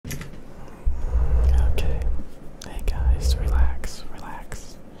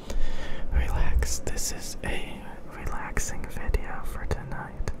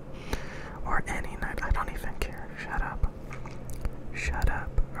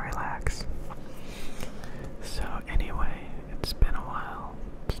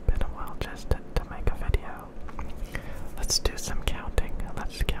let's do some counting.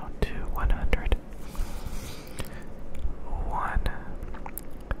 Let's count to 100. 1,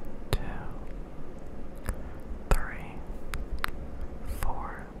 2, 3,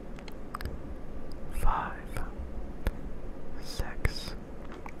 4, 5, 6,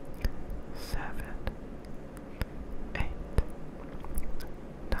 7, 8,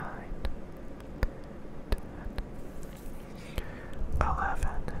 9, 10, 11,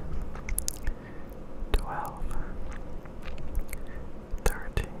 12,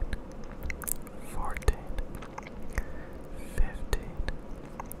 13, 14, 15,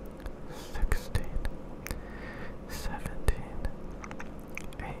 16, 17,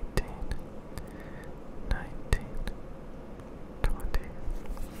 18, 19, 20,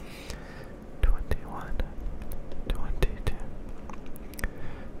 21, 22,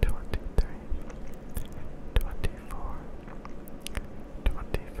 23, 24,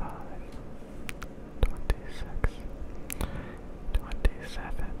 25, 26,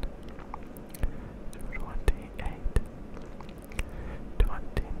 27, 28,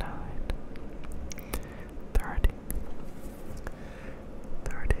 29, 30,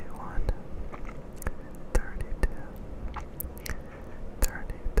 31, 32,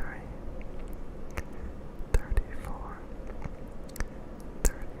 33, 34,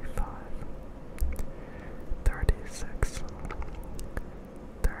 35, 36,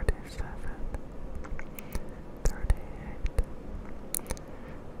 37, 38,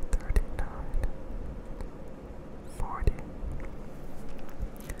 39, 40,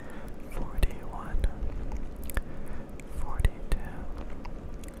 41, 42,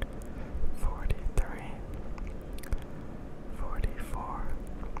 43, 44,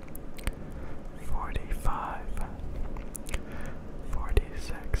 45,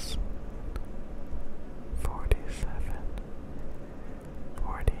 46, 47,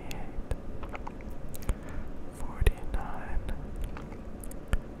 48, 49,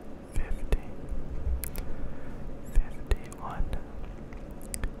 50, 51,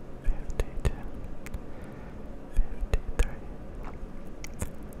 52, 53,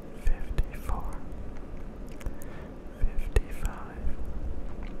 54, 55,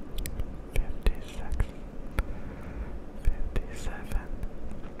 56, 57,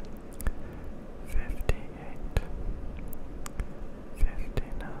 58,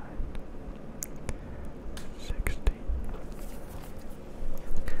 59, 60,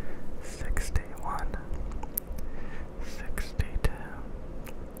 61, 62,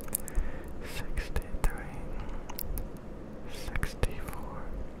 63, 64,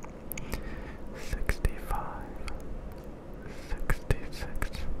 65, 66,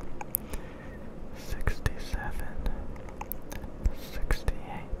 67,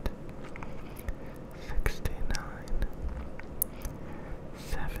 68, 69,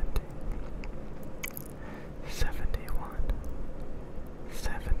 70, 71,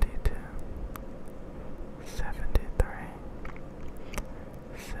 72, 73,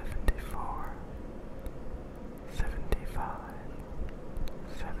 74, 75,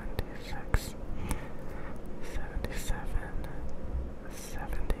 76, 77,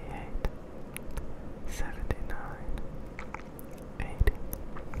 78, 79, 80.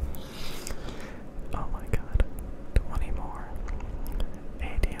 Oh my god, 20 more.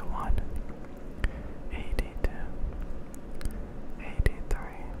 81, 82, 83,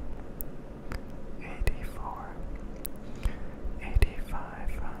 84,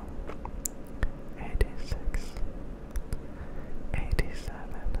 85, 86,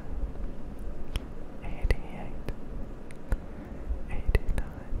 87, 88, 89,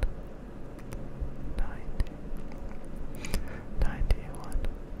 90, 91,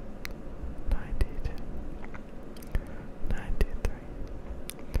 92, 93,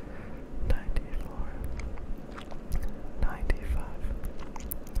 94, 95,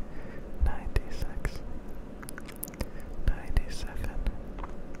 96, 97,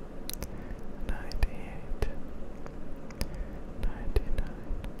 98, 99,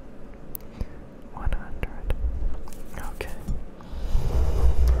 100. Okay.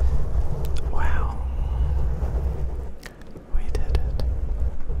 Wow. We did it.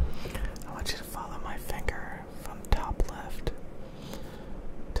 I want you to follow my finger from top left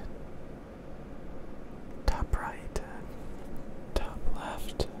to top right, top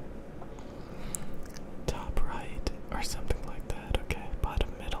left, top right, or something like that, okay? Bottom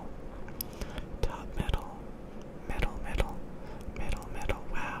middle, top middle, middle, middle, middle, middle,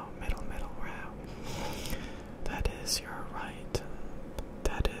 wow, middle, middle, wow. That is your right,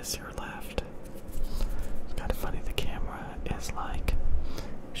 that is your left. It's kind of funny, the camera is like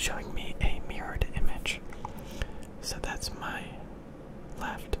showing me a mirrored image. So that's my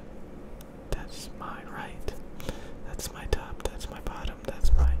left, that's my right, that's That's my top, that's my bottom,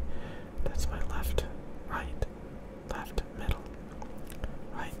 that's my left, right, left, middle,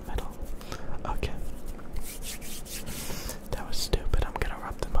 right, middle. Okay. That was stupid. I'm gonna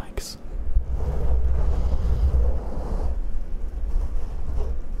rub the mics.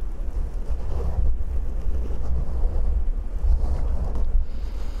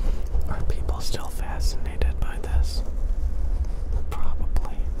 Are people still fascinated by this?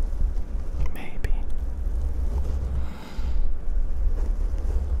 Probably. Maybe.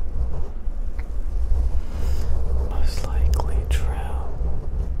 Most likely true.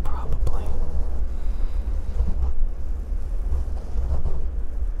 Probably.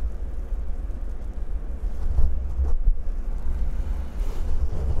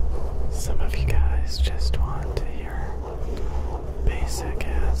 Some of you guys just want to hear basic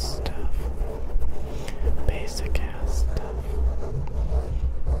ass stuff. Basic ass stuff.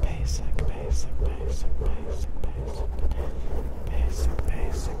 Basic, basic, basic, basic, basic,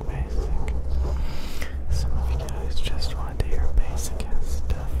 basic, basic. Some of you guys just want to hear basic ass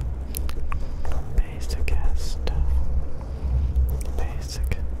stuff. Basic ass stuff.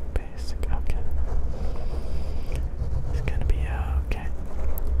 Basic, basic, okay. It's gonna be okay.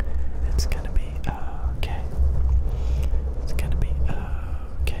 It's gonna be okay. It's gonna be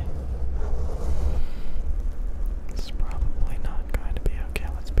okay. It's probably not going to be okay,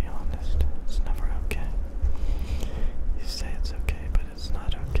 let's be honest. It's never okay. You say it's okay, but it's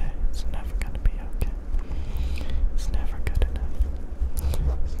not okay. It's never gonna be okay. It's never good enough.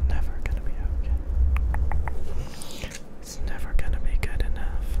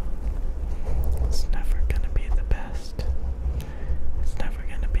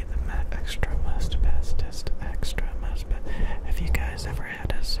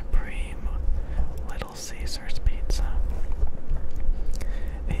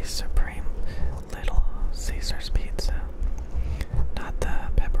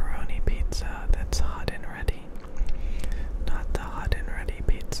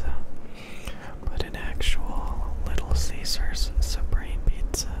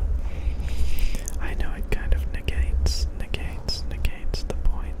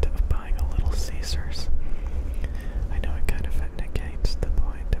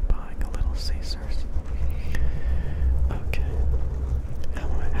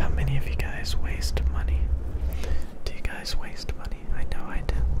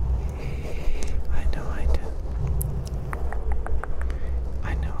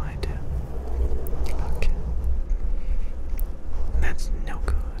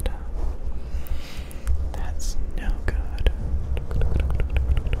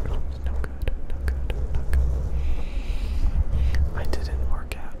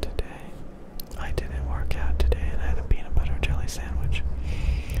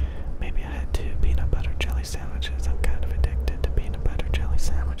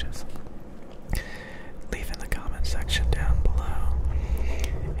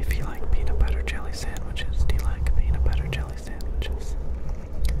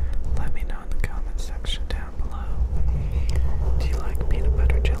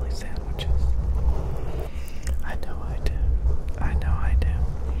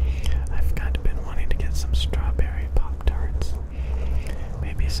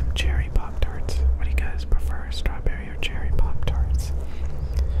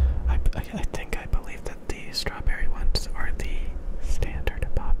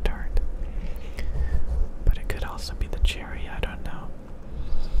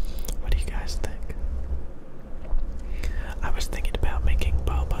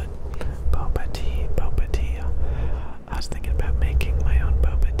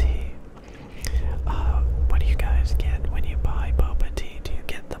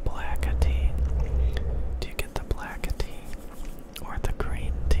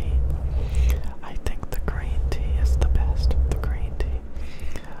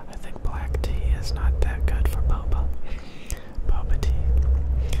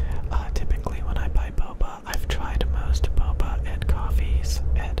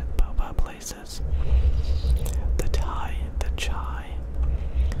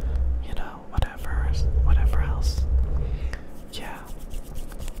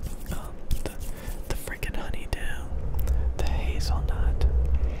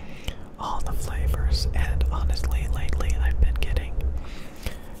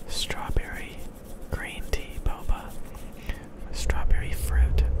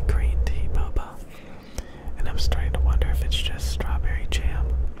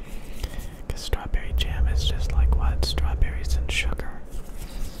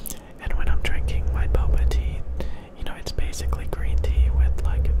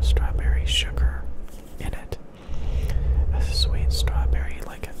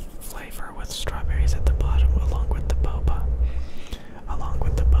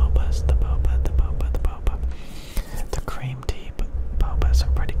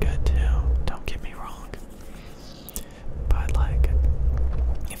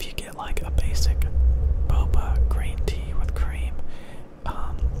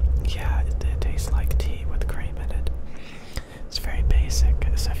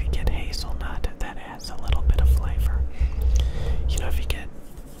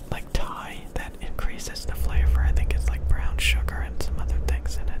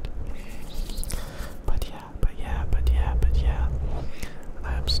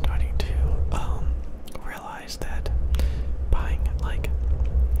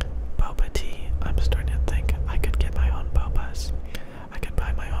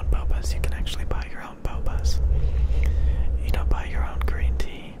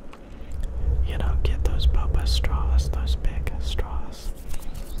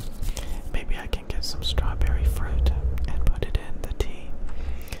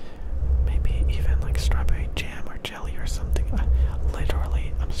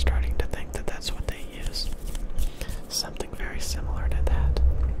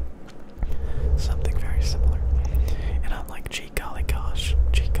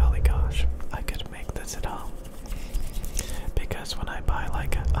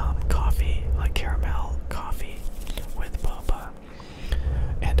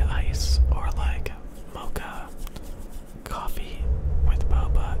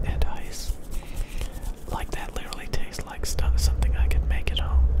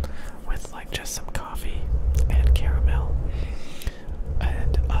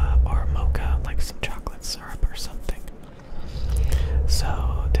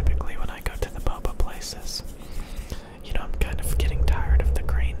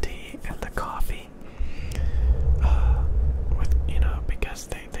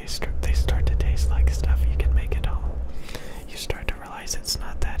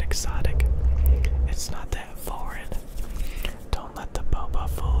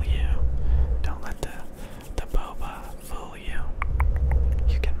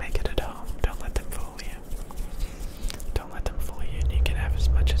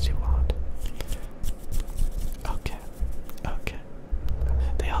 much as you want. Okay, okay.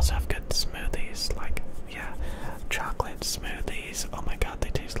 They also have good smoothies, like, yeah, chocolate smoothies. Oh my god,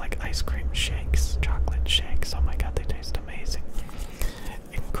 they taste like ice cream shakes, chocolate shakes. Oh my god, they taste amazing.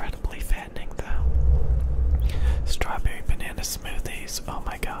 Incredibly fattening, though. Strawberry banana smoothies. Oh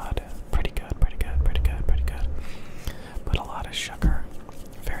my god, pretty good, pretty good, pretty good, pretty good. But a lot of sugar,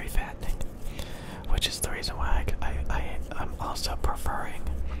 very fattening, which is the reason why I'm also preferring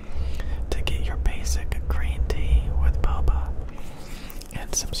to get your basic green tea with boba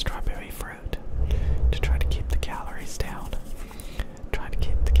and some strawberry fruit to try to keep the calories down. Try to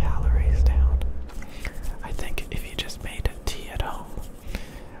keep the calories down. I think if you just made tea at home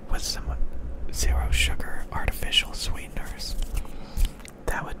with some zero sugar